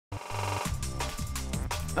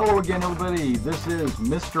Hello again, everybody. This is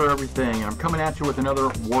Mr. Everything, and I'm coming at you with another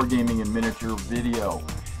Wargaming in Miniature video.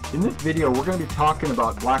 In this video, we're going to be talking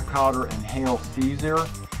about Black Powder and Hail Caesar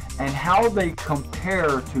and how they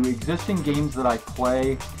compare to existing games that I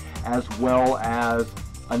play, as well as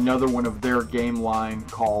another one of their game line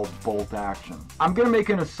called Bolt Action. I'm going to make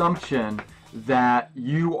an assumption that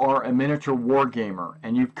you are a miniature wargamer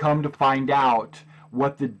and you've come to find out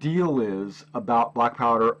what the deal is about Black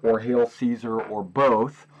Powder or Hail Caesar or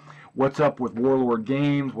both. What's up with Warlord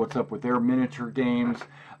Games, what's up with their miniature games,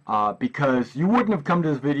 because you wouldn't have come to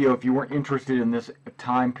this video if you weren't interested in this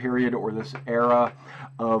time period or this era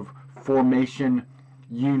of formation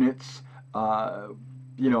units,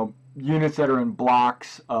 units that are in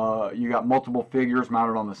blocks. You got multiple figures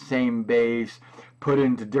mounted on the same base, put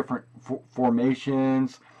into different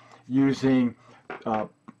formations, using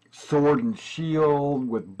sword and shield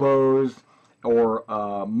with bows or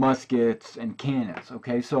muskets and cannons.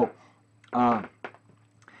 Okay, so I'm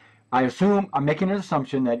making an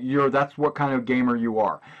assumption that that's what kind of gamer you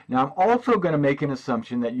are. Now I'm also going to make an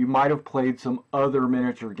assumption that you might have played some other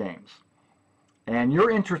miniature games, and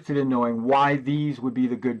you're interested in knowing why these would be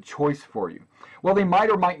the good choice for you. Well, they might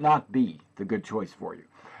or might not be the good choice for you,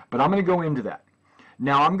 but I'm going to go into that.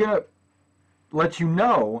 Now I'm going to let you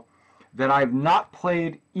know that I've not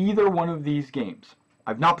played either one of these games.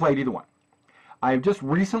 I've not played either one. I've just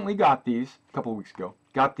recently got these, a couple of weeks ago,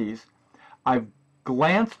 got these. I've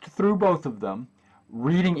glanced through both of them,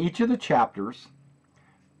 reading each of the chapters,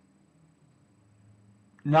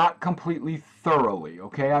 not completely thoroughly,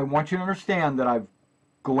 okay? I want you to understand that I've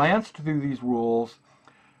glanced through these rules,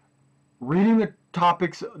 reading the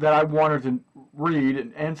topics that I wanted to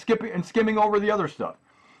read, and skimming over the other stuff.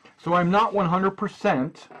 So I'm not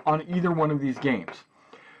 100% on either one of these games.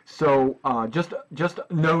 So just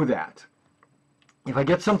know that. If I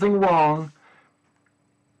get something wrong,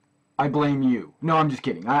 I blame you. No, I'm just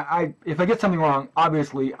kidding. If I get something wrong,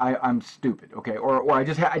 obviously I'm stupid, okay? Or I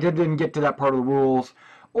didn't get to that part of the rules,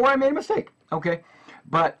 or I made a mistake, okay?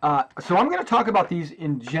 But so I'm going to talk about these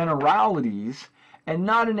in generalities and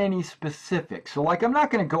not in any specifics. So like, I'm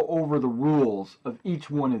not going to go over the rules of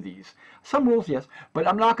each one of these. Some rules, yes, but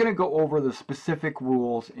I'm not going to go over the specific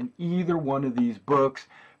rules in either one of these books.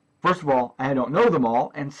 First of all, I don't know them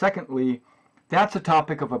all, and secondly, that's a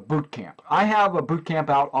topic of a boot camp. I have a boot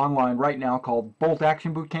camp out online right now called Bolt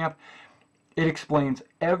Action Boot Camp. It explains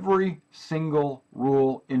every single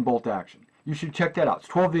rule in Bolt Action. You should check that out. It's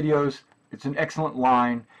 12 videos. It's an excellent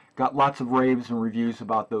line. Got lots of raves and reviews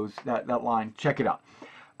about that line. Check it out.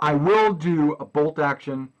 I will do a Bolt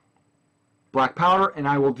Action Black Powder, and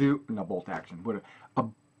I will do, no, Bolt Action, but a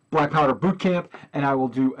Black Powder Boot Camp, and I will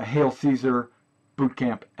do a Hail Caesar boot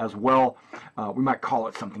camp as well. We might call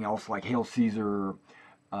it something else like Hail Caesar,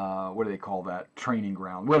 what do they call that? Training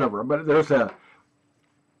ground, whatever. But there's a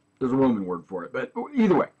Roman word for it. But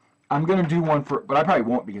either way, I'm going to do one for, but I probably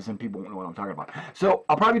won't because then people won't know what I'm talking about. So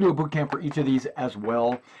I'll probably do a boot camp for each of these as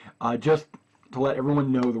well, just to let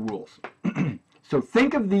everyone know the rules. So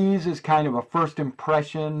think of these as kind of a first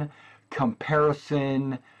impression,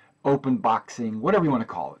 comparison, open boxing, whatever you want to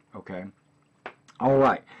call it, okay? All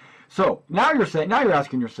right. So now you're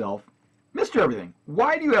asking yourself, Mr. Everything,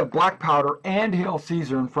 why do you have Black Powder and Hail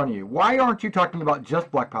Caesar in front of you? Why aren't you talking about just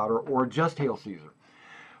Black Powder or just Hail Caesar?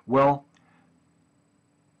 Well,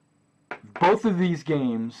 both of these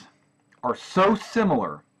games are so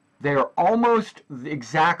similar. They are almost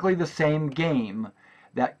exactly the same game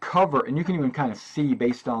that cover, and you can even kind of see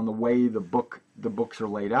based on the way the books are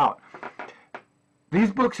laid out.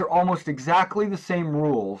 These books are almost exactly the same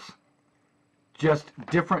rules, just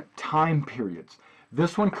different time periods.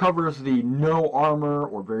 This one covers the no armor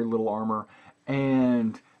or very little armor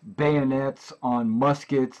and bayonets on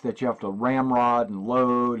muskets that you have to ramrod and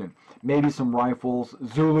load, and maybe some rifles.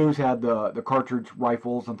 Zulus had the cartridge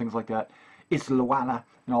rifles and things like that. Islawana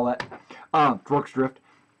and all that. Dwarf's Drift.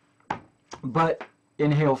 But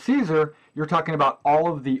in Hail Caesar, you're talking about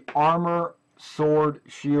all of the armor, sword,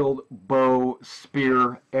 shield, bow,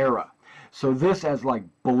 spear era. So this has like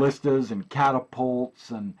ballistas and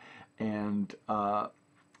catapults and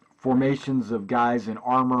formations of guys in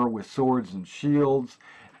armor with swords and shields,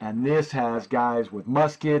 and this has guys with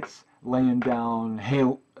muskets laying down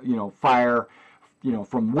fire,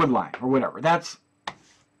 from woodline or whatever. That's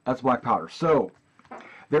Black Powder. So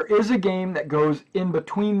there is a game that goes in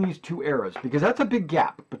between these two eras, because that's a big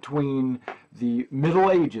gap between the Middle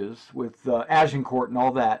Ages with Agincourt and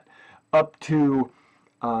all that up to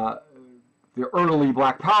the early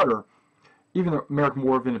Black Powder, even the American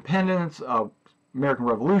War of Independence, American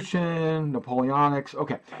Revolution, Napoleonics.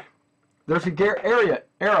 Okay, there's a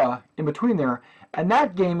era in between there, And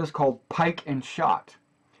that game is called Pike and Shot.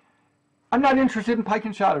 I'm not interested in Pike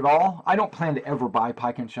and Shot at all. I don't plan to ever buy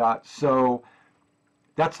Pike and Shot, so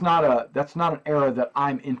that's not an era that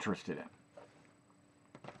I'm interested in.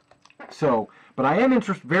 So, but I am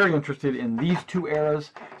very interested in these two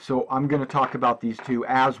eras, so I'm going to talk about these two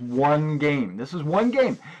as one game. This is one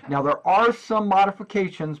game. Now, there are some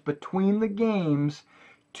modifications between the games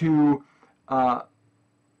to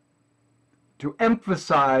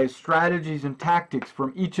emphasize strategies and tactics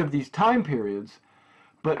from each of these time periods,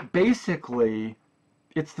 but basically,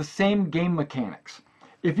 it's the same game mechanics.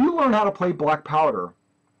 If you learn how to play Black Powder,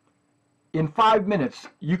 in 5 minutes,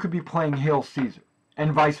 you could be playing Hail Caesar,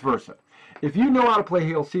 and vice versa. If you know how to play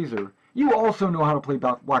Hail Caesar, you also know how to play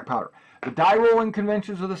Black Powder. The die rolling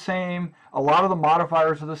conventions are the same. A lot of the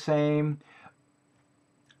modifiers are the same.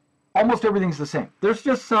 Almost everything's the same. There's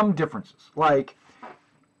just some differences. Like,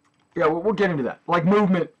 yeah, we'll get into that. Like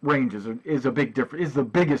movement ranges is the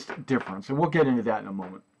biggest difference, and we'll get into that in a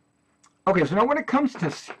moment. Okay, so now when it comes to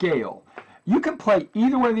scale, you can play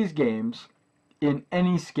either one of these games in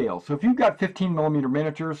any scale. So if you've got 15mm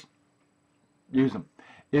miniatures, use them.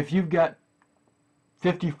 If you've got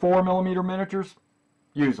 54mm miniatures,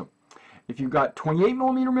 use them. If you've got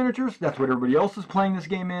 28mm miniatures, that's what everybody else is playing this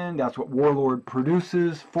game in. That's what Warlord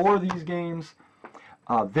produces for these games.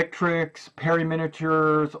 Victrix, Perry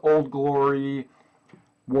Miniatures, Old Glory,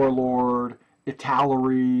 Warlord,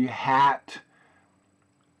 Italary, Hat,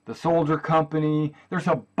 the Soldier Company. There's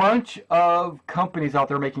a bunch of companies out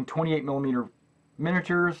there making 28mm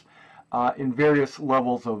miniatures in various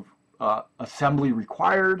levels of assembly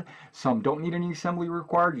required. Some don't need any assembly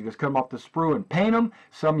required. You just cut them off the sprue and paint them.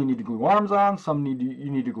 Some you need to glue arms on. Some you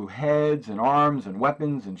need to glue heads and arms and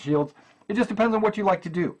weapons and shields. It just depends on what you like to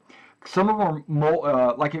do. Some of them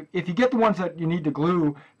are like if you get the ones that you need to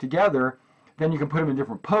glue together, then you can put them in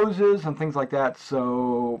different poses and things like that.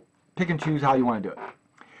 So pick and choose how you want to do it.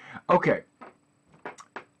 Okay,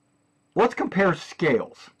 let's compare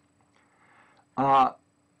scales. Now,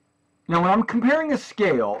 when I'm comparing a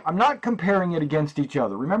scale, I'm not comparing it against each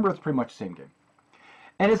other. Remember, it's pretty much the same game.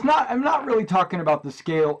 And I'm not really talking about the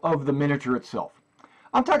scale of the miniature itself.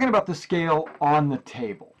 I'm talking about the scale on the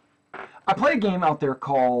table. I play a game out there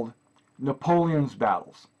called Napoleon's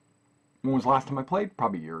Battles. When was the last time I played?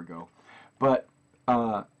 Probably a year ago. But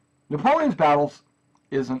Napoleon's Battles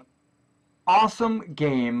is an awesome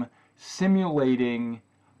game simulating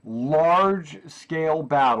large-scale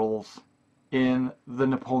battles in the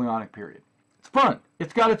Napoleonic period. It's fun.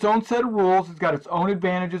 It's got its own set of rules. It's got its own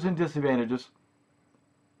advantages and disadvantages.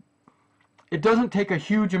 It doesn't take a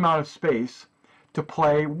huge amount of space to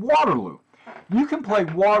play Waterloo. You can play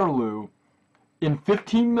Waterloo in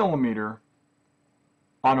 15mm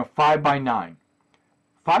on a 5x9.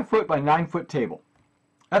 5 foot by 9 foot table.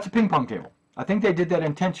 That's a ping pong table. I think they did that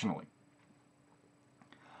intentionally.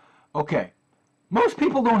 Okay. Most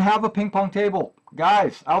people don't have a ping pong table.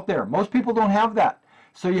 Guys out there, most people don't have that.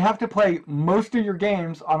 So you have to play most of your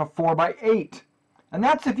games on a 4x8. And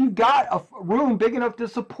that's if you've got a room big enough to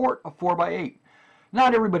support a 4x8.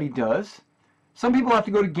 Not everybody does. Some people have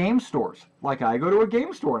to go to game stores. Like I go to a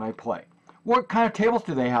game store and I play. What kind of tables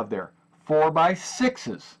do they have there?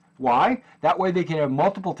 4x6s. Why? That way they can have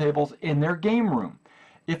multiple tables in their game room.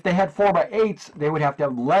 If they had 4x8s, they would have to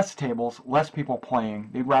have less tables, less people playing.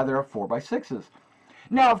 They'd rather have 4x6s.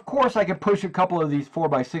 Now, of course, I could push a couple of these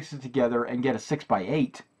 4x6s together and get a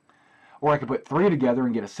 6x8. Or I could put 3 together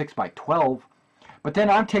and get a 6x12. But then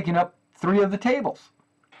I'm taking up 3 of the tables.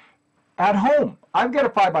 At home, I've got a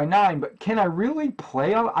 5x9, but can I really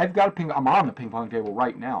play on it? I'm on the ping pong table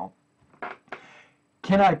right now.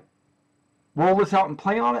 Can I roll this out and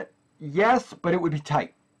play on it? Yes, but it would be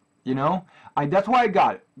tight. You know? That's why I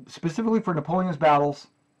got it. Specifically for Napoleon's Battles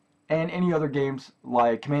and any other games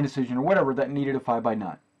like Command Decision or whatever that needed a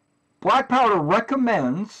 5x9. Black Powder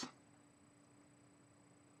recommends,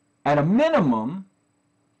 at a minimum,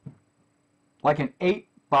 like an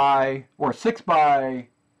 8x or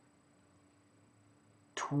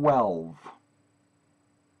 6x12.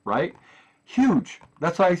 Right? Huge.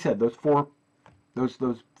 That's why I said those 3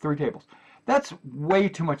 tables. That's way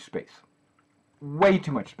too much space. Way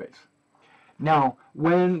too much space. Now,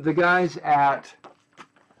 when the guys at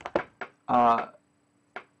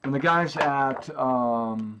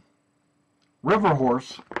River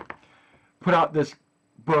Horse put out this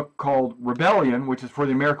book called Rebellion, which is for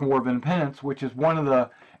the American War of Independence, which is one of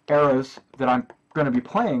the eras that I'm going to be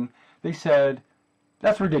playing, they said,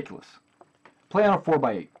 that's ridiculous. Play on a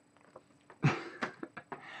 4x8.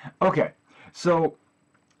 Okay, so,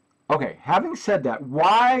 having said that,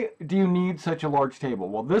 why do you need such a large table?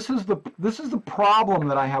 Well, this is the problem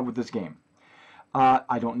that I have with this game.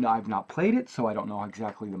 I don't know. I've not played it, so I don't know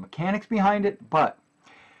exactly the mechanics behind it, but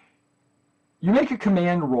you make a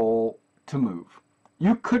command roll to move.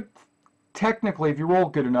 You could technically, if you roll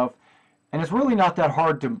good enough, and it's really not that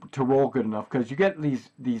hard to roll good enough, because you get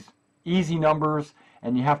these easy numbers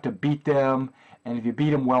and you have to beat them, and if you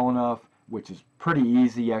beat them well enough, which is pretty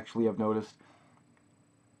easy actually, I've noticed,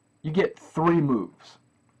 you get 3 moves.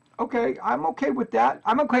 Okay, I'm okay with that.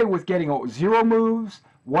 I'm okay with getting 0 moves,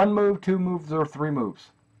 1 move, 2 moves, or 3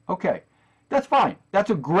 moves. Okay, that's fine.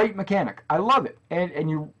 That's a great mechanic. I love it. And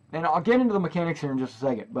I'll get into the mechanics here in just a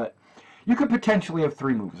second, but you could potentially have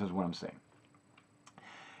 3 moves is what I'm saying.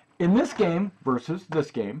 In this game versus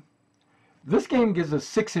this game gives a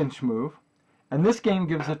 6-inch move, and this game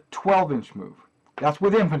gives a 12-inch move. That's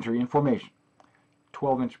with infantry in formation.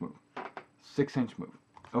 12-inch move, 6-inch move.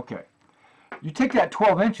 Okay. You take that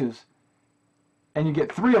 12 inches and you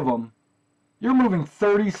get 3 of them, you're moving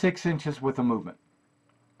 36 inches with a movement.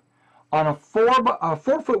 On a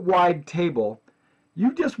 4-foot wide table,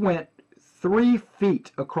 you just went 3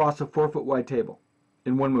 feet across a 4-foot wide table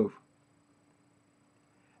in one move.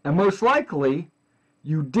 And most likely,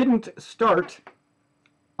 you didn't start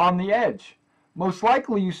on the edge. Most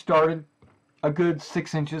likely, you started a good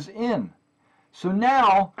 6 inches in. So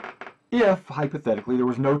now, if, hypothetically, there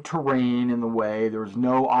was no terrain in the way, there was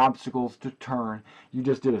no obstacles to turn, you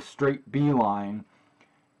just did a straight beeline,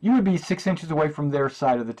 you would be 6 inches away from their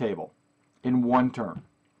side of the table in one turn.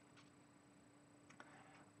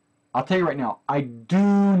 I'll tell you right now, I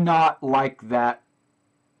do not like that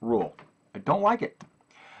rule. I don't like it.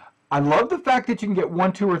 I love the fact that you can get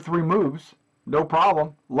 1, 2, or 3 moves. No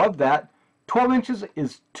problem. Love that. 12 inches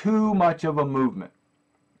is too much of a movement.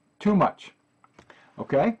 Too much.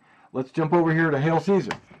 Okay? Let's jump over here to Hail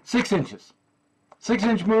Caesar. 6 inches.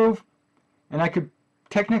 6-inch move, and I could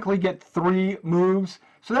technically get 3 moves,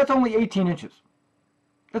 so that's only 18 inches.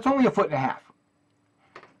 That's only 1.5 feet.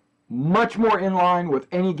 Much more in line with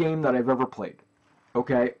any game that I've ever played.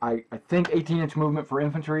 Okay, I think 18-inch movement for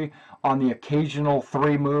infantry on the occasional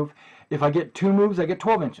 3 move. If I get 2 moves, I get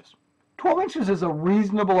 12 inches. 12 inches is a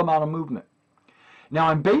reasonable amount of movement. Now,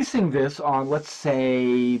 I'm basing this on, let's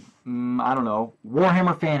say, I don't know,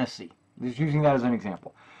 Warhammer Fantasy. Just using that as an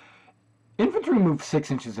example. Infantry moved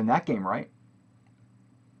 6 inches in that game, right?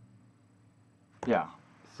 Yeah,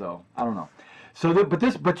 so, I don't know. So,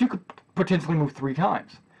 but you could potentially move 3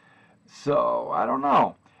 times. So, I don't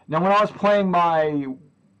know. Now, when I was playing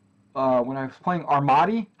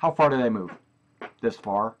Armati, how far did I move? This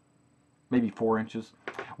far. Maybe 4 inches.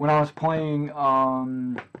 When I was playing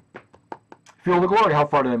Field of Glory, how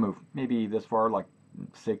far did I move? Maybe this far, like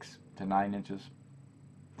 6 to 9 inches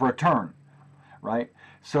for a turn, right?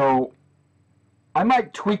 So I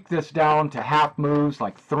might tweak this down to half moves,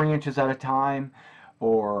 like 3 inches at a time,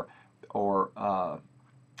 or the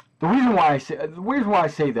reason why I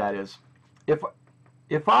say that is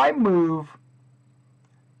if I move,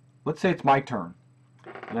 let's say it's my turn,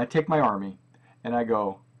 and I take my army and I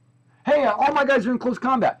go, hey, all my guys are in close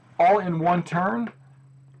combat, all in one turn.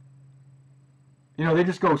 You know, they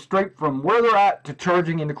just go straight from where they're at to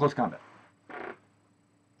charging into close combat.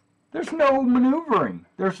 There's no maneuvering.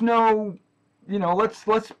 There's no, you know,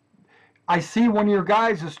 I see one of your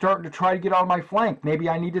guys is starting to try to get on my flank. Maybe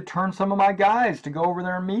I need to turn some of my guys to go over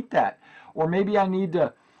there and meet that. Or maybe I need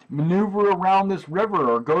to maneuver around this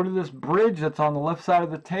river or go to this bridge that's on the left side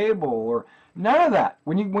of the table, or none of that.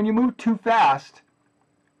 When you move too fast,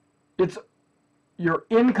 you're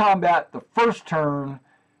in combat the first turn,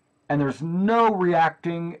 and there's no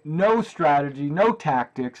reacting, no strategy, no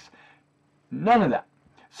tactics, none of that.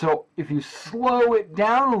 So if you slow it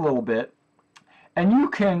down a little bit, and you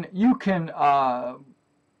can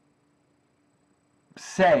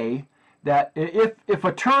say that if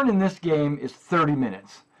a turn in this game is 30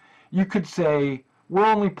 minutes, you could say we're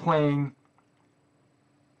only playing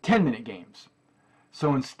 10-minute games.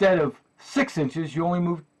 So instead of 6 inches, you only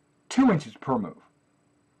move 2 inches per move.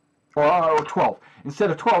 Or 12.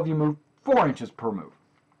 Instead of 12, you move 4 inches per move.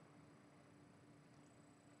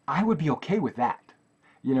 I would be okay with that.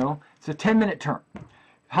 You know, it's a 10-minute turn.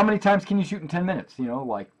 How many times can you shoot in 10 minutes? You know,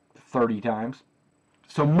 like 30 times.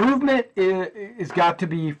 So movement is got to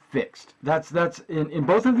be fixed. That's in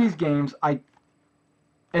both of these games.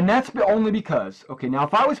 And that's only because, okay, now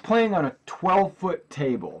if I was playing on a 12-foot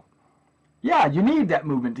table, yeah, you need that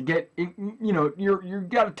movement to get, you know, you've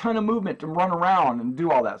got a ton of movement to run around and do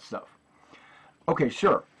all that stuff. Okay,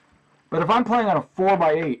 sure. But if I'm playing on a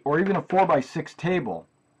 4x8 or even a 4x6 table,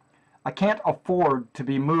 I can't afford to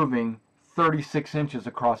be moving 36 inches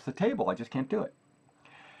across the table. I just can't do it.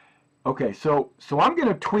 Okay, so I'm going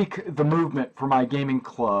to tweak the movement for my gaming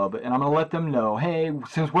club, and I'm going to let them know, hey,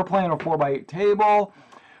 since we're playing a 4x8 table,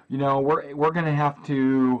 you know, we're going to have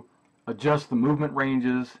to adjust the movement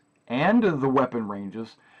ranges and the weapon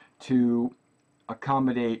ranges to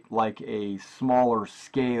accommodate like a smaller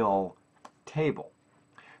scale table.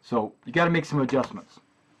 So you got to make some adjustments.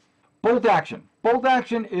 Bolt Action. Bolt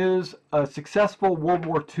Action is a successful World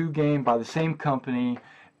War II game by the same company,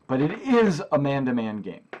 but it is a man-to-man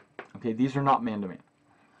game. Okay, these are not man-to-man.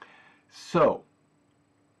 So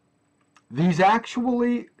these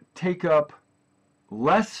actually take up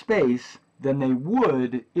less space than they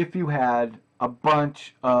would if you had a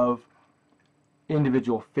bunch of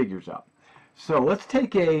individual figures up. So let's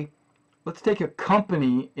take a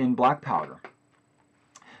company in Black Powder.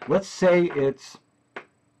 Let's say it's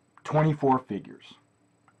 24 figures.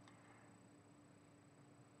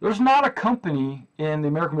 There's not a company in the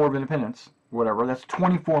American War of Independence, whatever, that's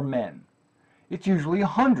 24 men. It's usually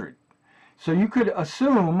 100. So you could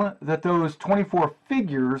assume that those 24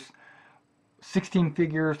 figures, 16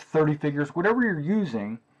 figures, 30 figures, whatever you're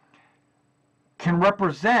using, can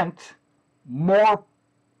represent more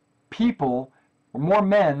people or more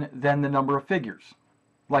men than the number of figures.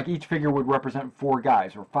 Like each figure would represent 4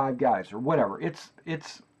 guys or 5 guys or whatever.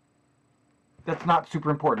 That's not super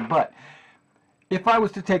important. But if I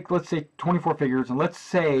was to take, let's say, 24 figures, and let's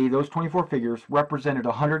say those 24 figures represented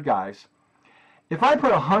 100 guys, if I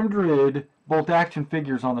put 100 Bolt Action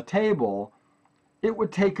figures on the table, it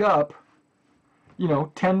would take up, you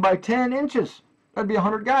know, 10 by 10 inches. That'd be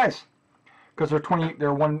 100 guys, because they're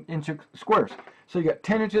 1-inch squares. So you got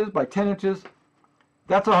 10 inches by 10 inches.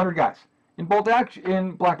 That's 100 guys. In Bolt Action,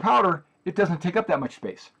 in Black Powder, it doesn't take up that much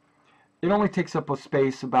space. It only takes up a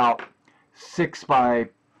space about 6 by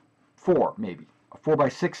 4, maybe a 4 by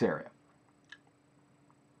 6 area.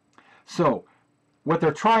 So what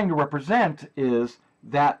they're trying to represent is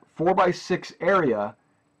that 4 by 6 area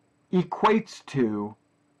equates to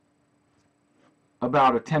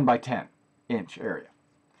about a 10 by 10 inch area.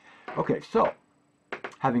 Okay, so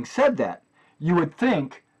having said that, you would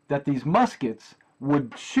think that these muskets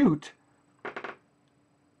would shoot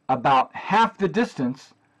about half the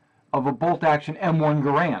distance of a Bolt Action M1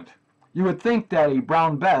 Garand. You would think that a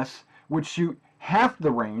Brown Bess would shoot half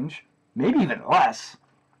the range, maybe even less,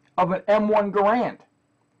 of an M1 Garand.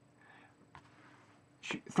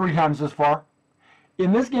 3 times as far.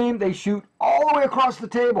 In this game, they shoot all the way across the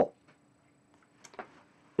table.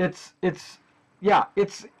 I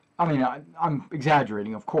mean, I'm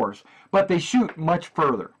exaggerating, of course, but they shoot much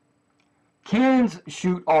further. Cannons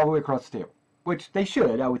shoot all the way across the table, which they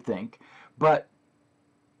should, I would think, but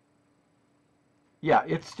yeah,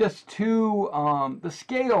 it's just too, the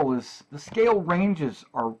scale ranges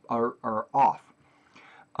are off.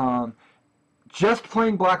 Just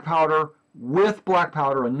playing Black Powder with Black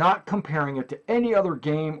Powder and not comparing it to any other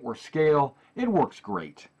game or scale, it works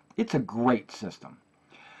great. It's a great system.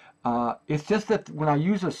 It's just that when I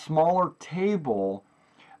use a smaller table,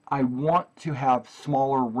 I want to have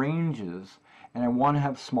smaller ranges, and I want to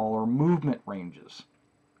have smaller movement ranges.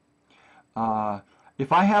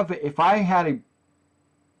 If I had a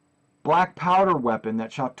Black Powder weapon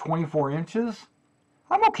that shot 24 inches,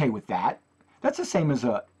 I'm okay with that. That's the same as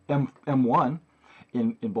a M1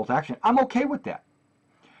 in Bolt Action. I'm okay with that.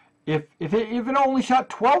 If it only shot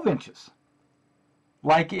 12 inches,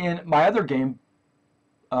 like in my other game,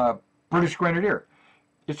 British Grenadier,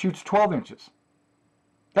 it shoots 12 inches.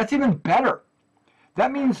 That's even better.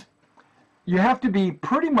 That means you have to be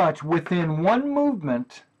pretty much within one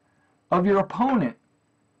movement of your opponent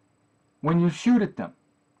when you shoot at them.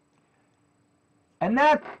 And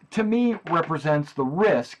that, to me, represents the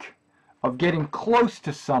risk of getting close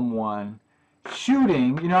to someone,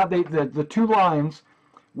 shooting. You know, the two lines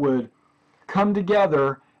would come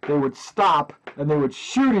together, they would stop, and they would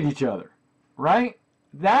shoot at each other, right?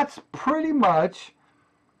 That's pretty much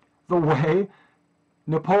the way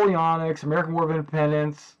Napoleonics, American War of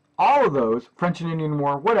Independence, all of those, French and Indian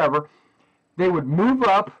War, whatever, they would move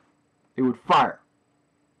up, they would fire.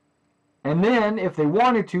 And then, if they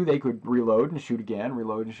wanted to, they could reload and shoot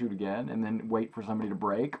again, and then wait for somebody to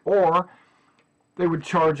break, or they would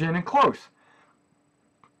charge in and close.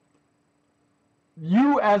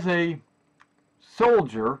 You, as a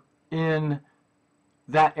soldier in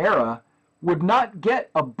that era, would not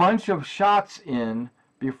get a bunch of shots in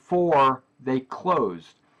before they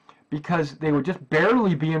closed, because they would just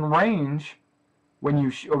barely be in range. When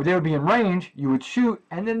they would be in range, you would shoot,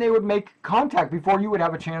 and then they would make contact before you would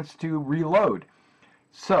have a chance to reload.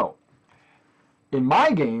 So, in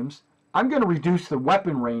my games, I'm going to reduce the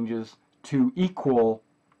weapon ranges to equal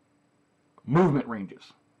movement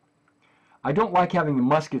ranges. I don't like having the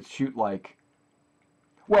muskets shoot like,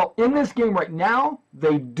 well, in this game right now,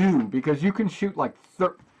 they do, because you can shoot like,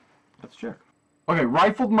 let's check. Okay,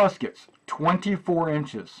 rifled muskets, 24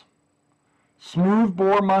 inches. Smooth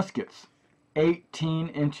bore muskets, 18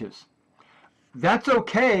 inches. That's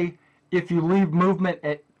okay if you leave movement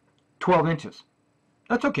at 12 inches.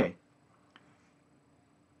 That's okay.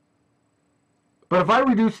 But if I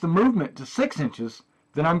reduce the movement to 6 inches,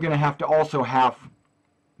 then I'm going to have to also have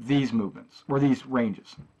these movements, or these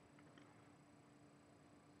ranges.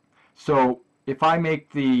 So if I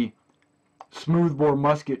make the smoothbore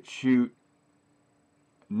musket shoot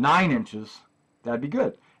 9 inches, that'd be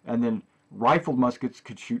good. And then rifled muskets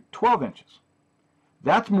could shoot 12 inches.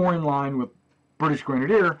 That's more in line with British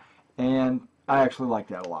Grenadier, and I actually like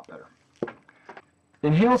that a lot better.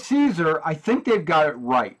 In Hail Caesar, I think they've got it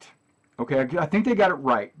right. Okay, I think they got it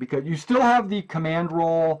right, because you still have the command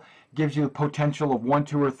roll, gives you the potential of 1,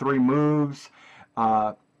 2, or 3 moves,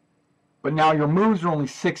 but now your moves are only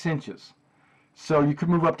 6 inches. So you could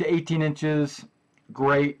move up to 18 inches,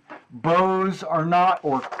 great. Bows are not,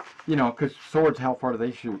 or, you know, because swords, how far do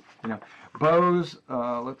they shoot? You know, bows,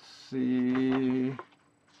 let's see,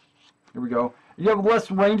 here we go. You have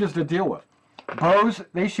less ranges to deal with. Bows,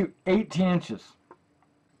 they shoot 18 inches.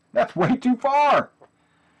 That's way too far.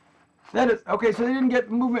 That is, okay, so they didn't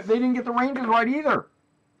get movement, they didn't get the ranges right either.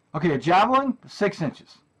 Okay, a javelin, 6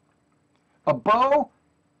 inches. A bow,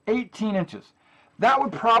 18 inches. That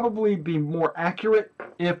would probably be more accurate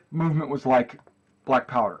if movement was like black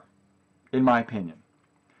powder, in my opinion.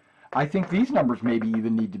 I think these numbers maybe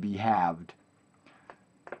even need to be halved.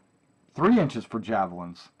 3 inches for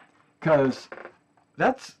javelins, because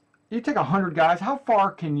that's, you take 100 guys, how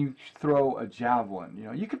far can you throw a javelin? You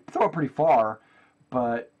know, you could throw it pretty far,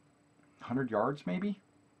 but 100 yards maybe?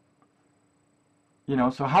 You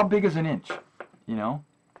know, so how big is an inch? You know?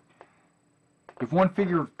 If one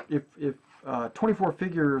figure, if 24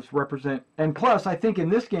 figures represent, and plus I think in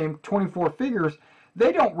this game, 24 figures,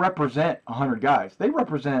 they don't represent 100 guys. They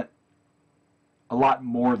represent a lot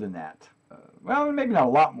more than that. Well, maybe not a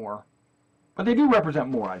lot more, but they do represent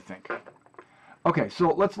more, I think. Okay, so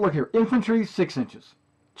let's look here. Infantry, 6 inches.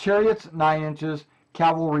 Chariots, 9 inches.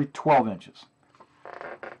 Cavalry, 12 inches.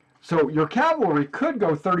 So your cavalry could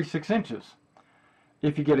go 36 inches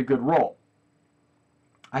if you get a good roll.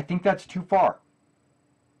 I think that's too far.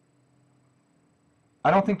 I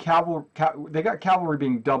don't think they got cavalry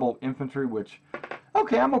being double infantry, which,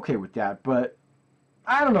 okay, I'm okay with that, but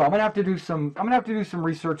I don't know. I'm gonna have to do some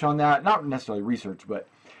research on that. Not necessarily research, but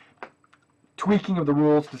tweaking of the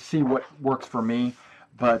rules to see what works for me.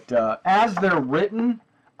 But as they're written,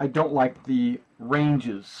 I don't like the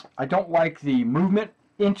ranges. I don't like the movement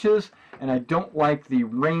inches, and I don't like the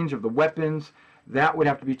range of the weapons. That would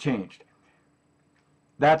have to be changed.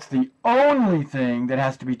 That's the only thing that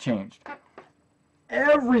has to be changed.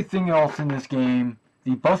 Everything else in this game,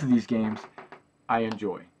 both of these games, I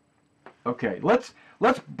enjoy. Okay, let's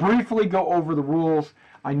briefly go over the rules.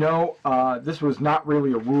 I know this was not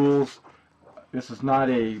really a rules. This is not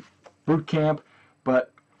a boot camp,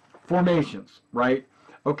 but formations, right?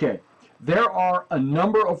 Okay, there are a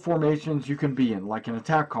number of formations you can be in, like an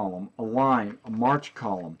attack column, a line, a march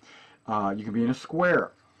column. You can be in a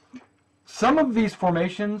square. Some of these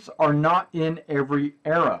formations are not in every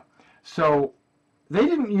era. So they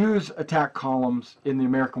didn't use attack columns in the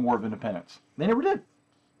American War of Independence. They never did.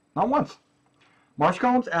 Not once. March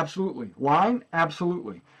columns? Absolutely. Line?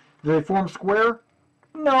 Absolutely. Do they form square?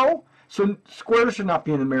 No. So squares should not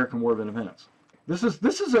be in the American War of Independence. This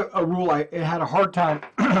is a rule I had a hard time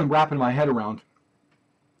wrapping my head around,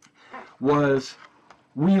 was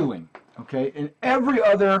wheeling. Okay? In every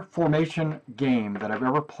other formation game that I've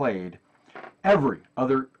ever played, every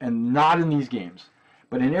other, and not in these games,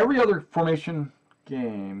 but in every other formation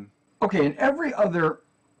game, okay, in every other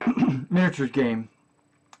miniatures game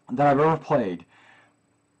that I've ever played,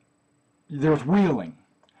 there's wheeling.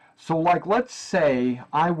 So like, let's say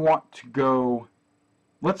I want to go,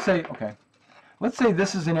 let's say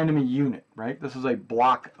this is an enemy unit, right? This is a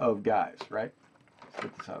block of guys, right? Let's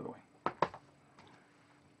get this out of the way.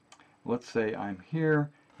 Let's say I'm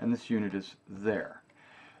here and this unit is there.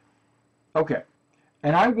 Okay,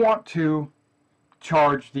 and I want to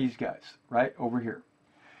charge these guys, right, over here.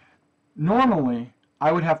 Normally,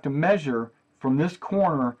 I would have to measure from this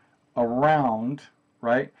corner around,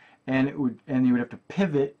 right, and you would have to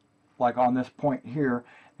pivot like on this point here,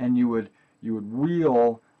 and you would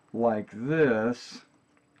wheel like this,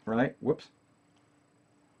 right? Whoops.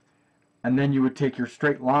 And then you would take your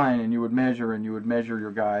straight line and you would measure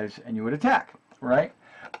your guys and you would attack, right?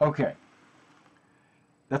 Okay.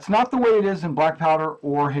 That's not the way it is in Black Powder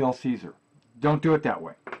or Hail Caesar. Don't do it that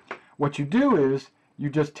way. What you do is you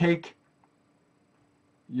just take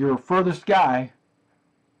your furthest guy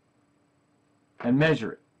and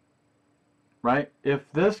measure it, right? If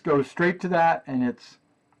this goes straight to that and it's,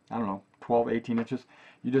 I don't know, 12, 18 inches,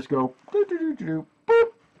 you just go, boop,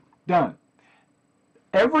 done.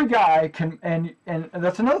 Every guy can, and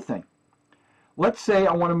that's another thing. Let's say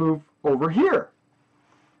I want to move over here.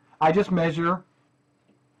 I just measure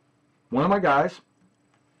one of my guys,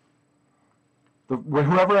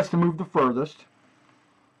 whoever has to move the furthest.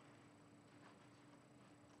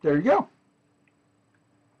 There you go.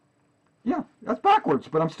 Yeah, that's backwards,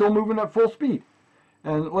 but I'm still moving at full speed.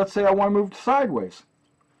 And let's say I want to move sideways.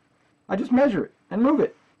 I just measure it and move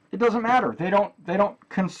it. It doesn't matter. They don't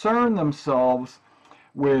concern themselves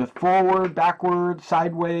with forward, backward,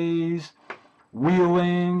 sideways,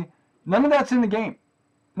 wheeling. None of that's in the game.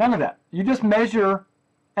 None of that. You just measure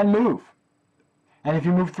and move. And if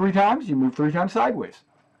you move 3 times, you move 3 times sideways.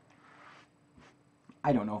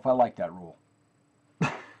 I don't know if I like that rule.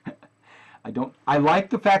 I like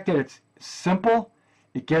the fact that it's simple.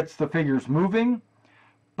 It gets the figures moving,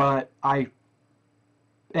 but I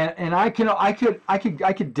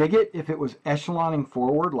could dig it if it was echeloning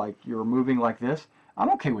forward, like you're moving like this. I'm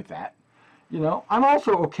okay with that. You know, I'm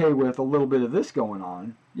also okay with a little bit of this going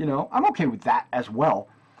on. You know, I'm okay with that as well,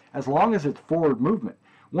 as long as it's forward movement.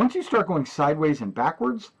 Once you start going sideways and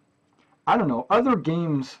backwards, I don't know, other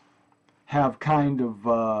games have kind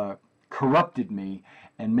of corrupted me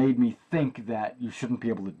and made me think that you shouldn't be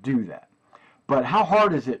able to do that. But how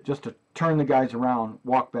hard is it just to turn the guys around,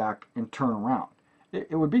 walk back, and turn around?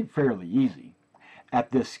 It would be fairly easy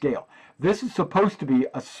at this scale. This is supposed to be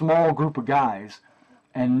a small group of guys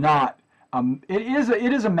and not,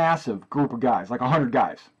 it is a massive group of guys, like 100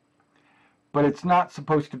 guys. But it's not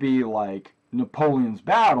supposed to be like Napoleon's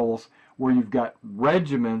battles where you've got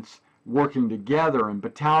regiments working together and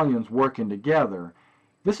battalions working together.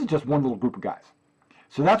 This is just one little group of guys.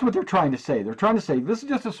 So that's what they're trying to say. They're trying to say this is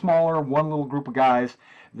just a smaller, one little group of guys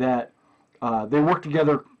that they work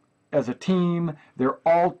together as a team. They're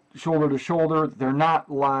all shoulder to shoulder. They're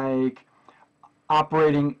not like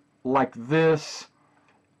operating like this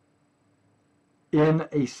in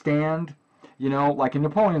a stand. You know, like in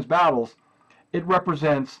Napoleon's battles, it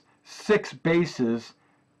represents 6 bases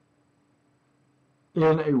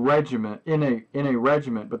in a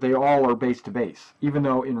regiment, but they all are base to base, even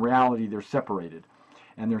though in reality they're separated.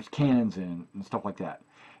 And there's cannons in and stuff like that.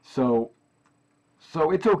 So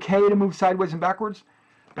it's okay to move sideways and backwards,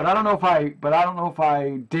 but I don't know if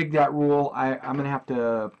I dig that rule. I'm gonna have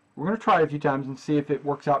to. We're gonna try it a few times and see if it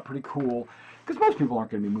works out pretty cool. Because most people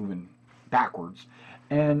aren't gonna be moving backwards,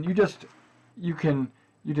 and you can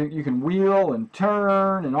wheel and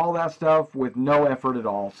turn and all that stuff with no effort at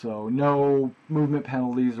all. So no movement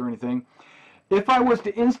penalties or anything. If I was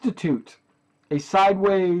to institute a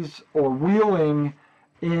sideways or wheeling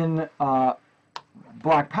in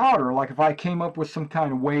black powder, like if I came up with some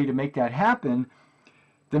kind of way to make that happen,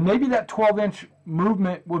 then maybe that 12-inch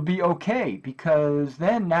movement would be okay, because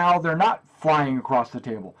then now they're not flying across the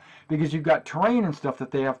table, because you've got terrain and stuff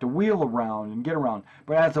that they have to wheel around and get around.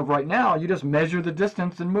 But as of right now, you just measure the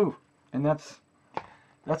distance and move, and that's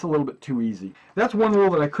a little bit too easy. That's one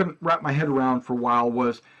rule that I couldn't wrap my head around for a while,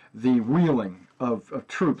 was the wheeling of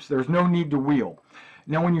troops. There's no need to wheel.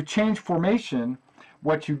 Now when you change formation,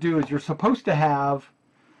 what you do is you're supposed to have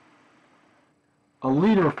a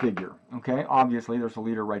leader figure, okay? Obviously, there's a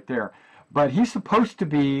leader right there. But he's supposed to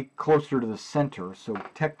be closer to the center, so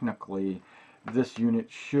technically this unit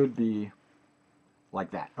should be like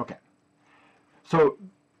that. Okay. So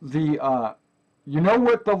the you know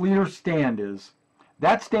what the leader's stand is?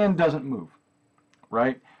 That stand doesn't move,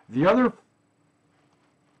 right? The other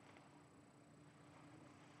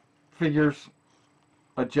figures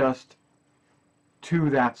adjust to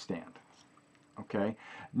that stand. Okay.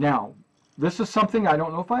 Now, this is something I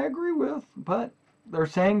don't know if I agree with, but they're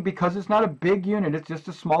saying because it's not a big unit, it's just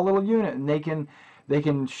a small little unit, and they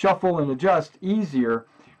can shuffle and adjust easier.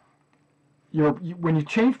 When you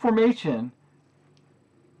change formation,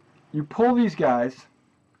 you pull these guys,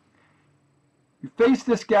 you face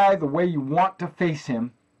this guy the way you want to face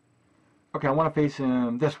him. Okay, I want to face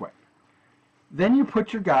him this way. Then you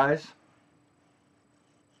put your guys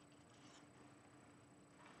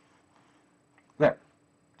there.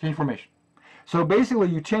 Change formation. So basically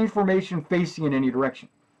you change formation facing in any direction.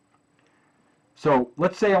 So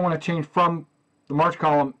let's say I want to change from the march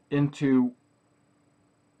column into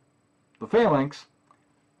the phalanx.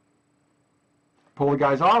 Pull the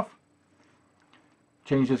guys off.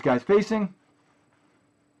 Change this guy's facing.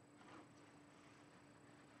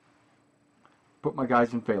 Put my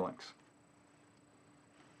guys in phalanx.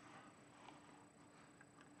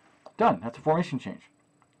 Done. That's a formation change.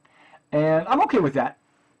 And I'm okay with that.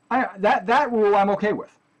 That rule I'm okay with.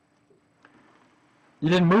 You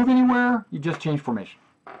didn't move anywhere, you just changed formation.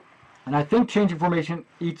 And I think changing formation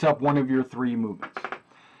eats up one of your 3 movements.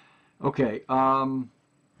 Okay,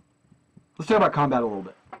 let's talk about combat a little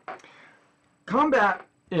bit. Combat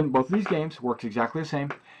in both of these games works exactly the same.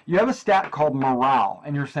 You have a stat called morale,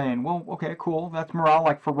 and you're saying, well, okay, cool, that's morale,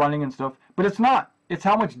 like for running and stuff. But it's not. It's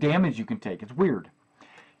how much damage you can take. It's weird.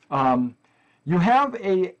 You have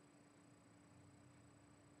a,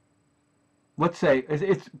 let's say,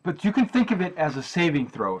 but you can think of it as a saving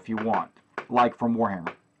throw if you want, like from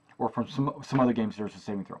Warhammer, or from some other games there's a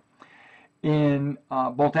saving throw. In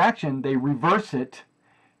Bolt Action, they reverse it.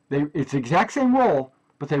 It's the exact same roll,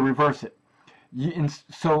 but they reverse it.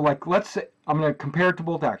 So, like, let's say, I'm going to compare it to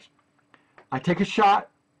Bolt Action. I take a shot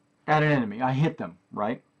at an enemy. I hit them,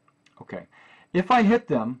 right? Okay. If I hit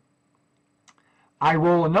them, I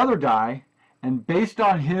roll another die, and based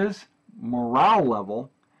on his morale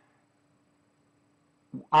level,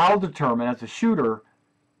 I'll determine as a shooter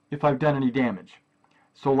if I've done any damage.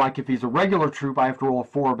 So, like, if he's a regular troop, I have to roll a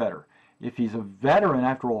 4 or better. If he's a veteran, I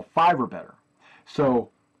have to roll a 5 or better.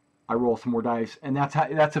 So, I roll some more dice, and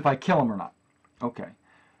that's if I kill him or not. Okay.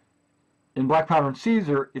 In Black Powder and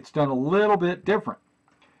Caesar, it's done a little bit different.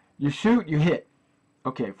 You shoot, you hit.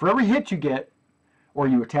 Okay, for every hit you get, or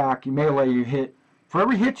you attack, you melee, you hit, for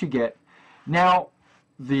every hit you get, now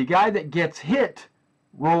the guy that gets hit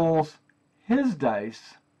rolls his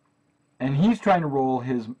dice, and he's trying to roll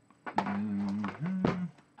his...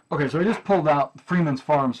 Okay, so I just pulled out Freeman's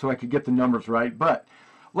Farm so I could get the numbers right, but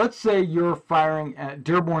let's say you're firing at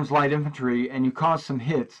Dearborn's Light Infantry and you cause some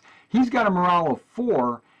hits. He's got a morale of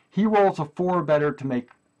 4. He rolls a 4 or better to make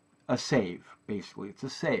a save, basically. It's a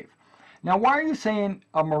save. Now, why are you saying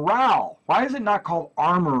a morale? Why is it not called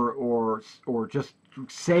armor or just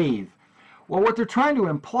save? Well, what they're trying to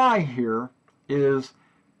imply here is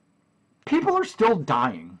people are still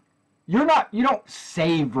dying. You don't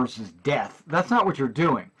save versus death. That's not what you're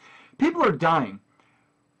doing. People are dying,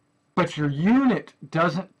 but your unit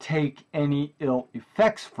doesn't take any ill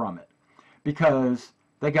effects from it because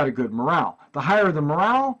they got a good morale. The higher the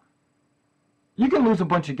morale, you can lose a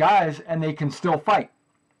bunch of guys and they can still fight.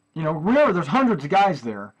 You know, remember, there's hundreds of guys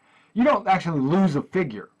there. You don't actually lose a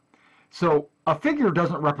figure. So a figure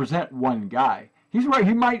doesn't represent one guy. He's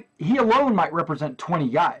right. He alone might represent 20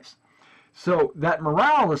 guys. So that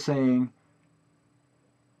morale is saying,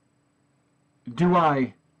 do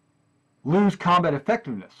I lose combat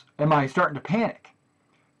effectiveness? Am I starting to panic?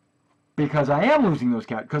 Because I am losing those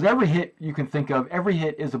casualties. Because every hit you can think of, every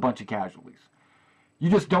hit is a bunch of casualties. You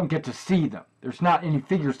just don't get to see them. There's not any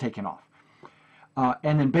figures taken off.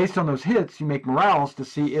 And then based on those hits, you make morales to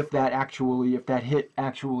see if that hit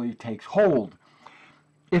actually takes hold.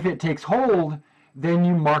 If it takes hold, then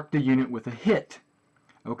you mark the unit with a hit.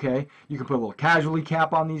 Okay? You can put a little casualty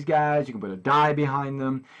cap on these guys. You can put a die behind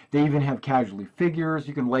them. They even have casualty figures.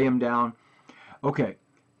 You can lay them down. Okay.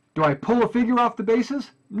 Do I pull a figure off the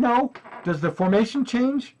bases? No. Does the formation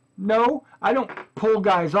change? No. I don't pull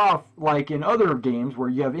guys off like in other games where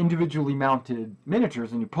you have individually mounted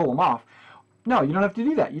miniatures and you pull them off. No, you don't have to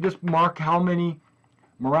do that. You just mark how many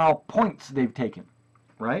morale points they've taken,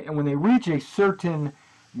 right? And when they reach a certain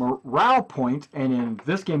morale point, and in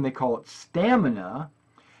this game they call it stamina,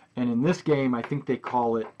 and in this game I think they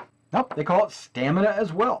call it, nope, they call it stamina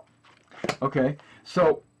as well. Okay,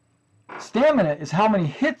 so stamina is how many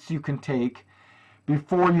hits you can take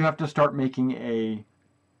before you have to start making a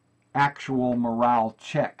actual morale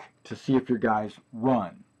check to see if your guys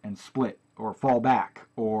run and split or fall back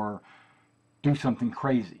or do something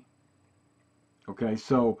crazy. Okay,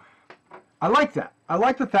 so I like that. I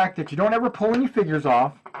like the fact that you don't ever pull any figures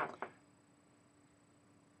off.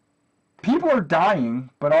 People are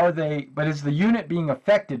dying, but is the unit being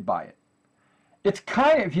affected by it? It's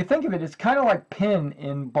kind of, if you think of it, it's kind of like pin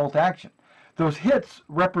in Bolt Action. Those hits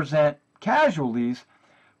represent casualties,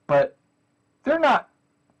 but they're not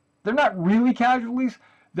really casualties.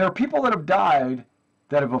 There are people that have died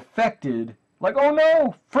that have affected, like, oh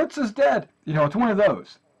no, Fritz is dead. You know, it's one of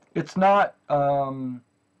those. It's not a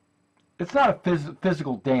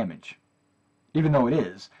physical damage, even though it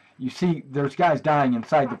is. You see, there's guys dying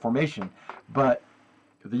inside the formation, but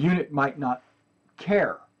the unit might not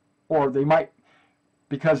care, or they might,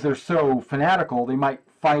 because they're so fanatical, they might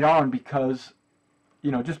fight on because, you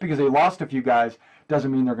know, just because they lost a few guys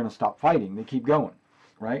doesn't mean they're going to stop fighting. They keep going,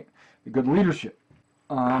 right? The good leadership.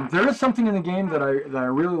 There is something in the game that I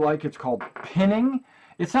really like. It's called pinning.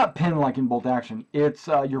 It's not pin like in Bolt Action. It's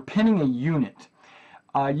you're pinning a unit.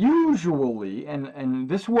 Usually, and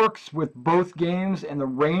this works with both games, and the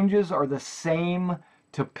ranges are the same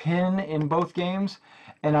to pin in both games,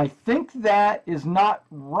 and I think that is not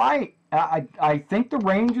right. I think the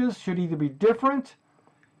ranges should either be different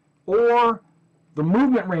or the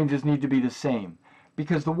movement ranges need to be the same,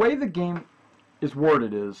 because the way the game is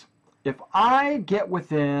worded is, if I get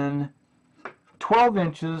within 12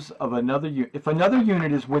 inches of another unit, if another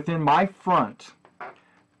unit is within my front,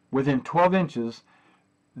 within 12 inches,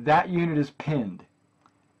 that unit is pinned.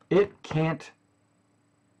 It can't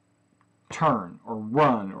turn or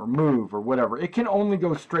run or move or whatever. It can only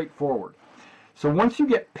go straight forward. So once you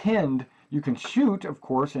get pinned, you can shoot, of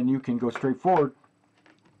course, and you can go straight forward.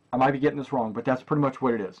 I might be getting this wrong, but that's pretty much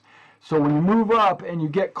what it is. So when you move up and you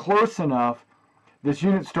get close enough, this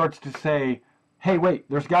unit starts to say, hey, wait,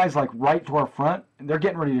 there's guys like right to our front, and they're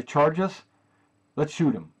getting ready to charge us. Let's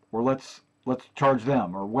shoot them, or let's charge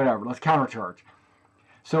them, or whatever. Let's countercharge.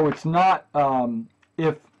 So it's not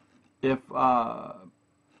if you're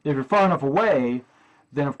far enough away,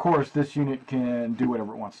 then of course this unit can do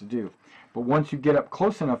whatever it wants to do. But once you get up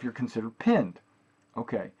close enough, you're considered pinned.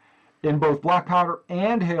 Okay. In both Black Powder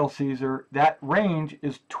and Hail Caesar, that range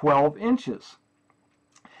is 12 inches.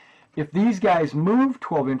 If these guys move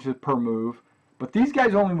 12 inches per move, but these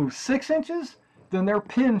guys only move 6 inches, then their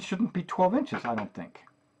pin shouldn't be 12 inches, I don't think.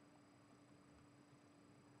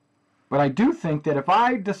 But I do think that if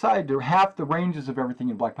I decide to half the ranges of everything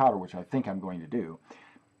in Black Powder, which I think I'm going to do,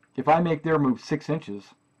 if I make their move 6 inches,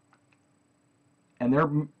 and their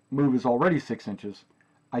move is already 6 inches,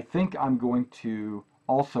 I think I'm going to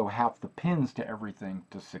also half the pins to everything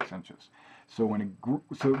to 6 inches. So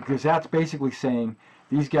because that's basically saying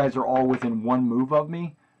these guys are all within one move of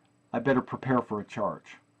me, I better prepare for a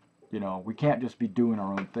charge. You know, we can't just be doing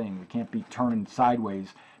our own thing. We can't be turning sideways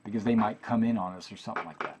because they might come in on us or something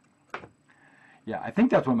like that. Yeah, I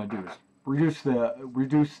think that's what I'm gonna do, is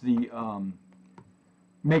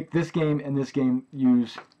make this game and this game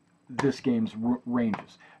use this game's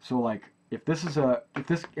ranges. So like if this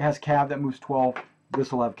has cav that moves 12,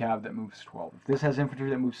 this will have cav that moves 12. If this has infantry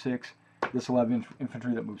that moves 6, this will have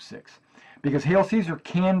infantry that moves 6. Because Hail Caesar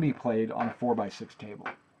can be played on a 4x6 table,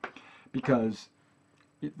 because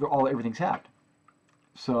everything's halved.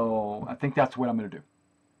 So I think that's what I'm going to do.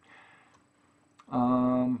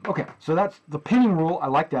 Okay, so that's the pinning rule. I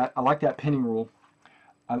like that. I like that pinning rule.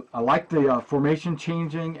 I like the formation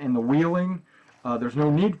changing and the wheeling. There's no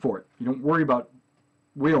need for it. You don't worry about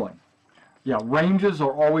wheeling. Yeah, ranges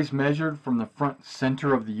are always measured from the front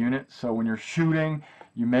center of the unit. So when you're shooting,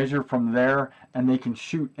 you measure from there, and they can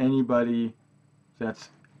shoot anybody that's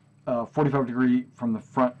 45 degree from the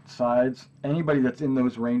front sides. Anybody that's in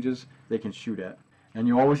those ranges, they can shoot at. And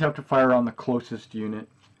you always have to fire on the closest unit.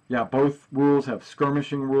 Yeah, both rules have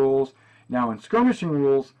skirmishing rules. Now in skirmishing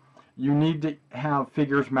rules, you need to have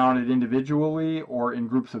figures mounted individually or in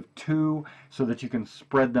groups of 2 so that you can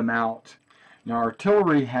spread them out. Now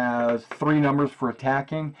artillery has 3 numbers for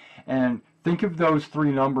attacking, and think of those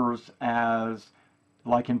 3 numbers as,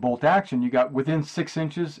 like in bolt action, you got within 6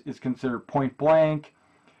 inches is considered point blank,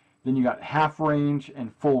 then you got half range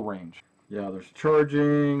and full range. Yeah, there's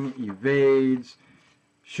charging, evades,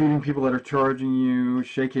 shooting people that are charging you,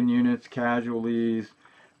 shaking units, casualties,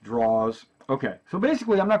 draws. Okay, so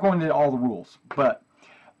basically I'm not going into all the rules, but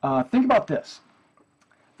think about this.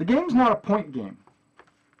 The game's not a point game.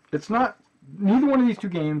 It's not, neither one of these 2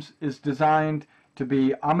 games is designed to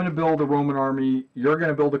be, I'm going to build a Roman army, you're going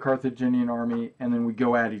to build a Carthaginian army, and then we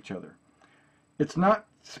go at each other. It's not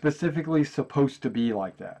specifically supposed to be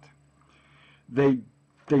like that. They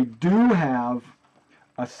do have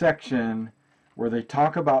a section where they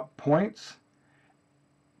talk about points,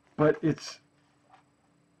 but it's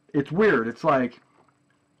weird. It's like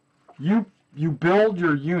you build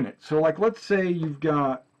your unit. So like let's say you've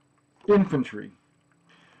got infantry,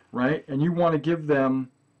 right? And you want to give them,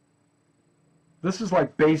 this is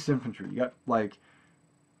like base infantry. You got like,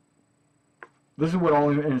 this is what all,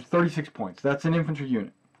 and it's 36 points. That's an infantry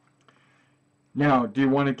unit. Now, do you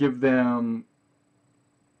want to give them,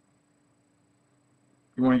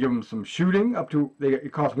 you want to give them some shooting up to,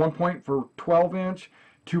 it costs 1 point for 12 inch,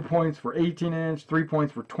 2 points for 18 inch, 3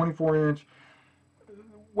 points for 24 inch.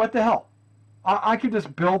 What the hell? I could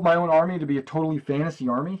just build my own army to be a totally fantasy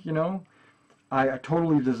army, you know? I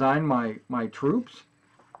totally design my troops.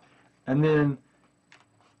 And then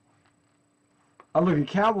I look at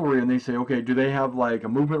cavalry and they say, okay, do they have like a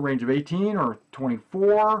movement range of 18 or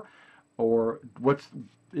 24? Or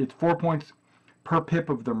it's 4 points per pip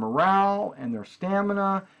of their morale and their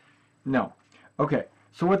stamina? No. Okay,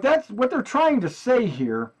 so what they're trying to say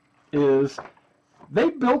here is They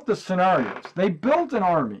built the scenarios. They built an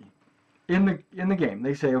army in the game.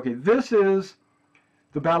 They say, okay, this is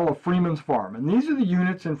the Battle of Freeman's Farm, and these are the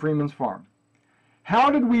units in Freeman's Farm. How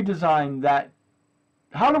did we design that?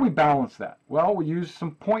 How do we balance that? Well, we use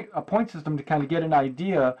a point system to kind of get an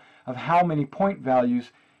idea of how many point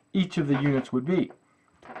values each of the units would be.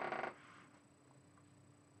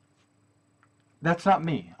 That's not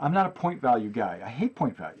me. I'm not a point value guy. I hate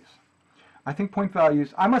point values. I think point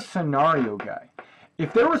values, I'm a scenario guy.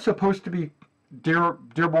 If there was supposed to be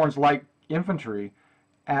Dearborn's Light Infantry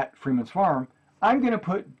at Freeman's Farm, I'm going to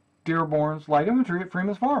put Dearborn's Light Infantry at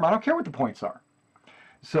Freeman's Farm. I don't care what the points are.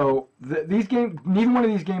 So these games, neither one of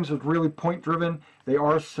these games is really point driven. They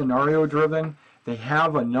are scenario driven. They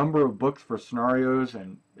have a number of books for scenarios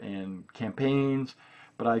and campaigns,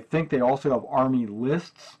 but I think they also have army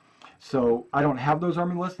lists. So I don't have those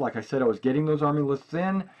army lists. Like I said, I was getting those army lists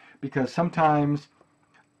in because sometimes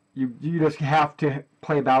you just have to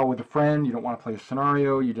play a battle with a friend. You don't want to play a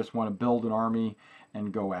scenario. You just want to build an army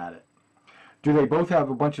and go at it. Do they both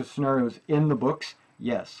have a bunch of scenarios in the books?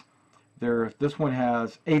 Yes. This one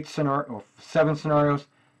has 7 scenarios.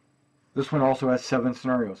 This one also has 7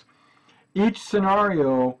 scenarios. Each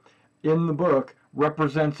scenario in the book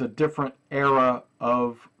represents a different era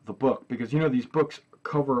of the book because, you know, these books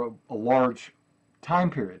cover a large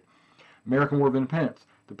time period. American War of Independence,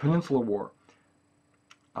 the Peninsula War,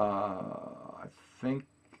 I think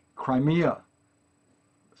Crimea,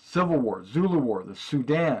 Civil War, Zulu War, the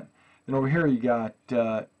Sudan. Then over here you got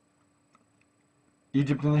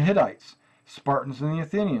Egypt and the Hittites, Spartans and the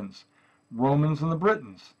Athenians, Romans and the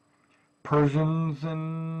Britons, Persians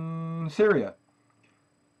and Syria,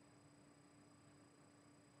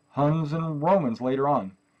 Huns and Romans later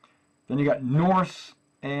on. Then you got Norse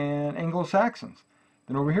and Anglo-Saxons.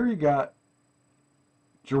 Then over here you got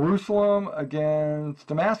Jerusalem against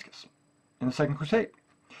Damascus in the Second Crusade.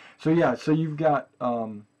 So yeah, so you've got a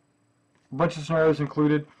bunch of scenarios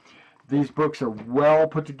included. These books are well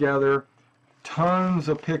put together, tons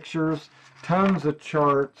of pictures, tons of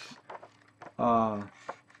charts. Now,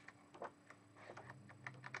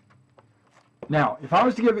 if I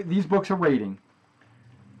was to give these books a rating,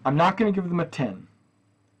 I'm not going to give them a 10.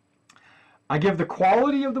 I give the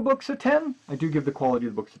quality of the books a 10. I do give the quality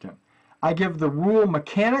of the books a 10. I give the rule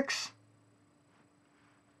mechanics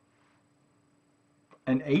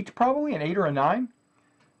an 8 probably, an 8 or a 9.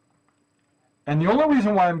 And the only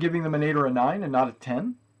reason why I'm giving them an 8 or a 9 and not a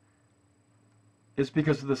 10 is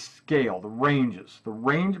because of the scale, the ranges,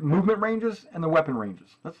 movement ranges, and the weapon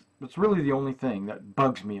ranges. That's really the only thing that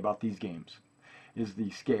bugs me about these games, is the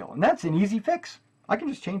scale. And that's an easy fix. I can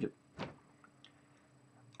just change it.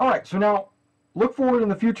 All right, so now look forward in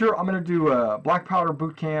the future. I'm going to do a Black Powder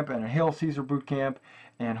boot camp and a Hail Caesar boot camp,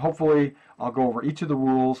 and hopefully I'll go over each of the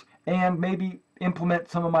rules and maybe implement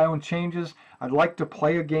some of my own changes. I'd like to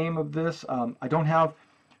play a game of this.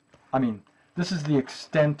 This is the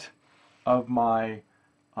extent of my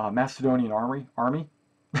Macedonian army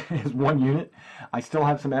is 1 unit. I still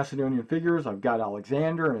have some Macedonian figures. I've got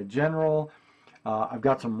Alexander and a general. I've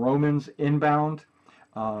got some Romans inbound,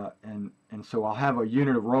 and so I'll have a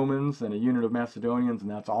unit of Romans and a unit of Macedonians, and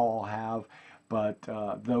that's all I'll have. But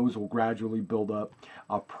those will gradually build up.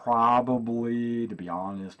 I'll probably, to be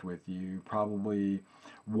honest with you, probably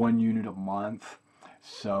 1 unit a month.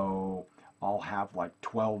 So I'll have like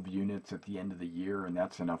 12 units at the end of the year, and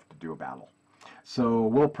that's enough to do a battle. So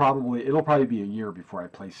it'll probably be a year before I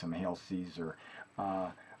play some Hail Caesar.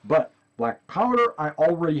 But Black Powder, I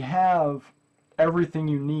already have everything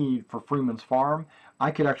you need for Freeman's Farm.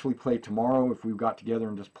 I could actually play tomorrow if we got together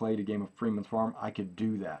and just played a game of Freeman's Farm. I could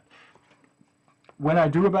do that. When I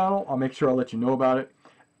do a battle, I'll make sure I'll let you know about it,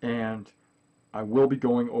 and I will be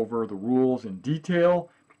going over the rules in detail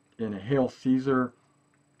in a Hail Caesar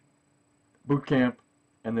boot camp,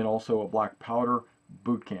 and then also a Black Powder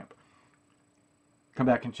boot camp. Come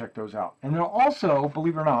back and check those out. And then also,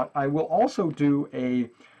 believe it or not, I will also do a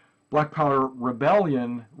Black Powder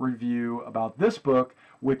Rebellion review about this book,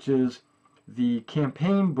 which is the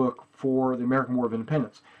campaign book for the American War of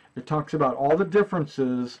Independence. It talks about all the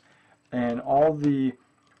differences and all the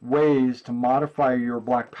ways to modify your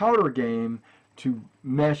Black Powder game to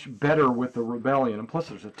mesh better with the Rebellion. And plus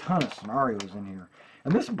there's a ton of scenarios in here.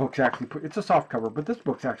 And this book's actually, it's a soft cover, but this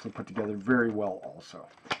book's actually put together very well also.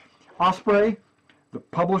 Osprey, the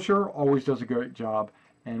publisher, always does a great job,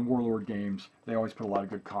 and Warlord Games, they always put a lot of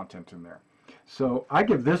good content in there. So I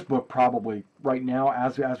give this book probably, right now,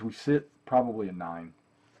 as we sit, probably a 9.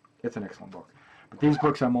 It's an excellent book. But these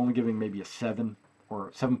books I'm only giving maybe a 7, or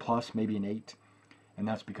 7 plus, maybe an 8, and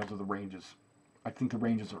that's because of the ranges. I think the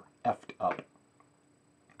ranges are effed up.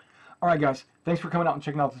 Alright guys, thanks for coming out and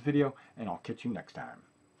checking out this video, and I'll catch you next time.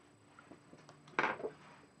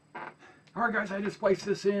 Alright guys, I just spliced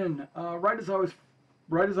this in. Right as I was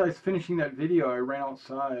finishing that video, I ran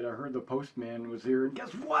outside. I heard the postman was here, and guess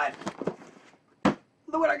what?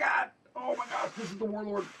 Look what I got! Oh my gosh, this is the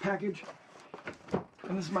Warlord package.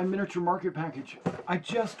 And this is my miniature market package. I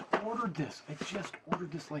just ordered this.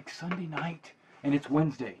 Like Sunday night. And it's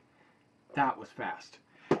Wednesday. That was fast.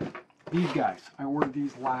 These guys, I ordered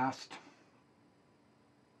these last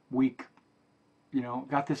week. You know,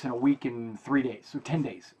 got this in a week and 3 days. So 10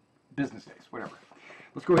 days. Business days, whatever.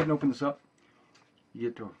 Let's go ahead and open this up. You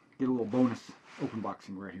get to get a little bonus open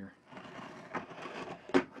boxing right here.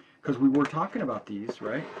 Because we were talking about these,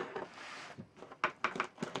 right?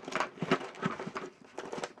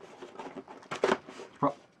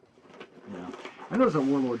 Yeah. I notice that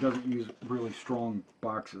Warlord doesn't use really strong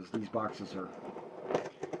boxes. These boxes are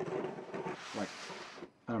like,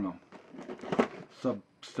 I don't know,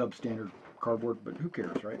 substandard cardboard, but who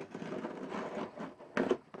cares, right?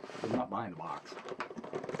 I'm not buying the box.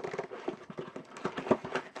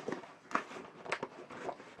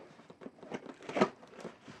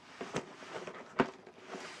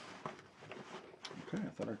 Okay, I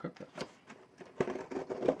thought I cooked that.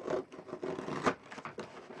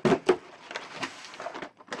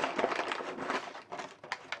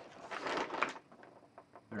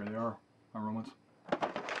 There they are, my Romans.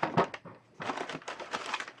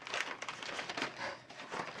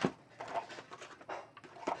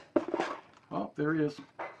 Oh, there he is.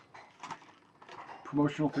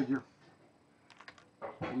 Promotional figure.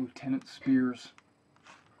 Lieutenant Spears.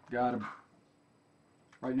 Got him.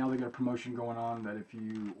 Right now they got a promotion going on that if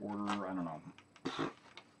you order, I don't know,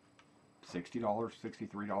 $60,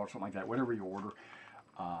 $63, something like that, whatever you order,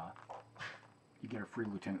 you get a free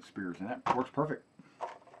Lieutenant Spears, and that works perfect.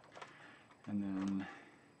 And then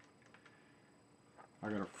I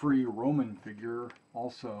got a free Roman figure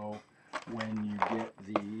also when you get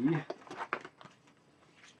the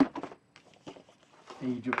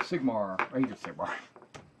Age of Sigmar,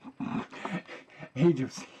 Age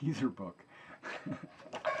of Caesar book.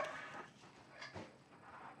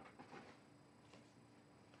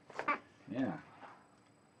 Yeah.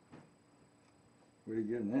 What are you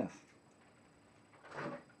getting this?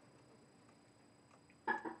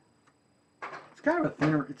 It's kind of a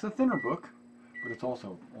thinner, it's a thinner book, but it's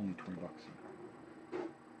also only 20 bucks.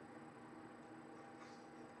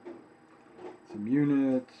 Some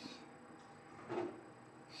units,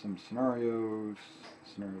 some scenarios,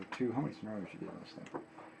 scenario 2. How many scenarios you get on this thing?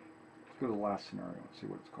 Let's go to the last scenario and see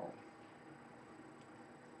what it's called.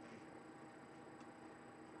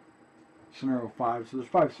 Scenario 5, so there's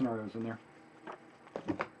 5 scenarios in there.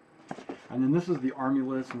 And then this is the army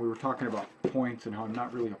list, and we were talking about points and how I'm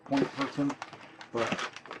not really a point person, but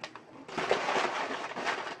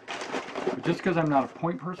just because I'm not a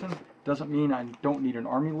point person doesn't mean I don't need an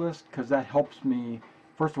army list, because that helps me,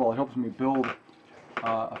 first of all, it helps me build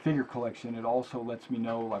a figure collection. It also lets me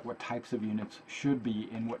know like what types of units should be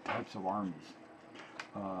in what types of armies.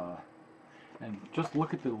 And just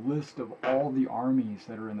look at the list of all the armies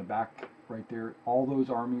that are in the back right there. All those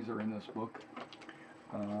armies are in this book.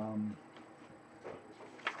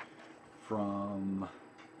 From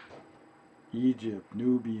Egypt,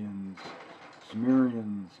 Nubians,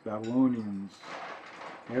 Sumerians, Babylonians,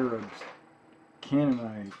 Arabs,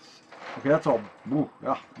 Canaanites. Okay, that's all. Ooh,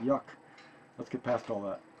 yuck. Let's get past all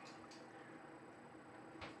that.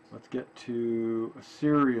 Let's get to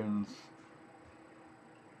Assyrians,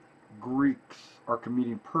 Greeks,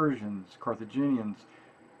 Archimedean Persians, Carthaginians,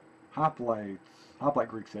 Hoplite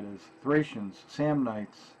Greeks that is, Thracians,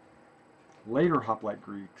 Samnites, later Hoplite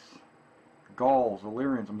Greeks, Gauls,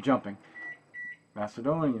 Illyrians, I'm jumping,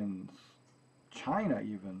 Macedonians, China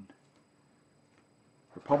even,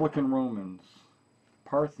 Republican Romans,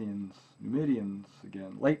 Parthians, Numidians,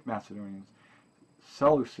 again, late Macedonians,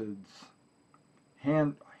 Seleucids,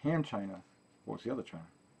 Han China, what was the other China?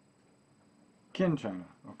 Kin China,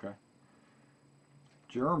 okay.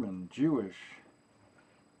 German, Jewish,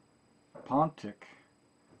 Pontic,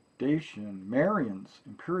 Dacian, Marians,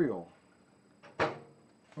 Imperial.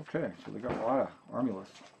 Okay, so they got a lot of army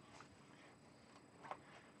lists.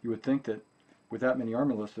 You would think that with that many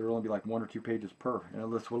army lists, there would only be like 1 or 2 pages per,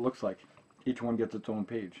 and that's what it looks like. Each one gets its own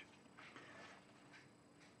page.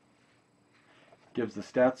 Gives the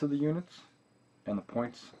stats of the units and the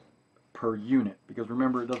points per unit, because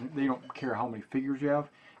remember, they don't care how many figures you have.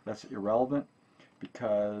 That's irrelevant,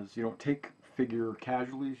 because you don't take figure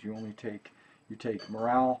casualties. You only take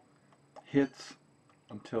morale hits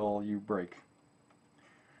until you break.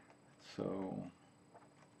 So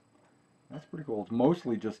That's pretty cool. It's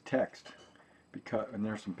mostly just text, and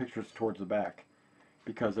there's some pictures towards the back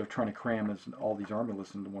because they're trying to cram all these army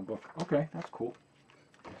lists into one book. Okay, that's cool.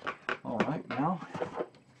 All right, now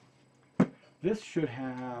this should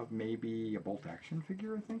have maybe a bolt action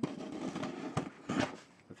figure. I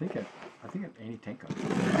think an anti-tank gun.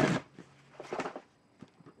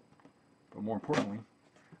 But more importantly,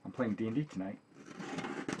 I'm playing D&D tonight.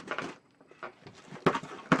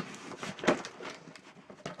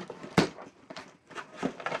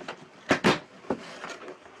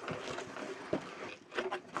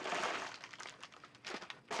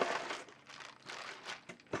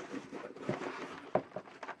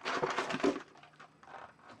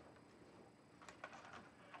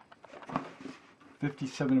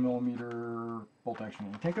 .57mm bolt action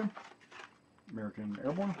anti-tank gun, American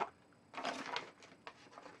Airborne.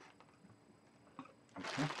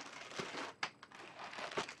 Okay.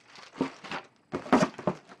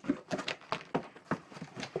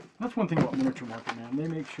 That's one thing about Miniature Market, man. They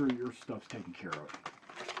make sure your stuff's taken care of.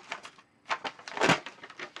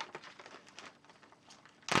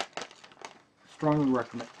 Strongly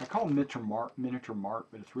recommend. I call it Miniature Mart,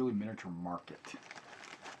 but it's really Miniature Market.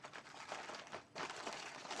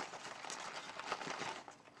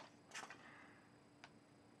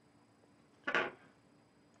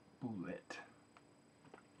 Bullet.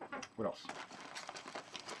 What else?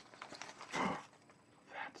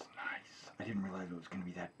 That's nice. I didn't realize it was going to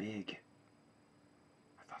be that big.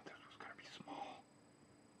 I thought this was going to be small.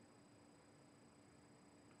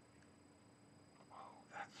 Oh,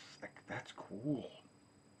 that's cool.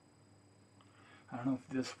 I don't know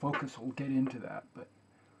if this focus will get into that, but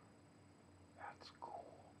that's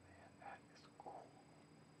cool, man. That is cool.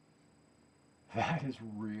 That is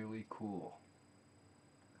really cool.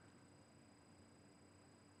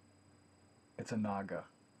 It's a Naga.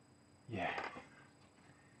 Yeah.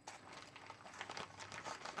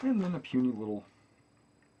 And then a puny little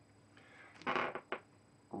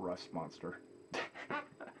rust monster.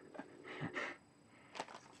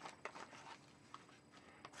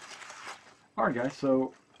 Alright guys,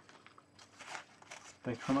 so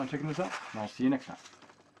thanks for coming on and checking this out, and I'll see you next time.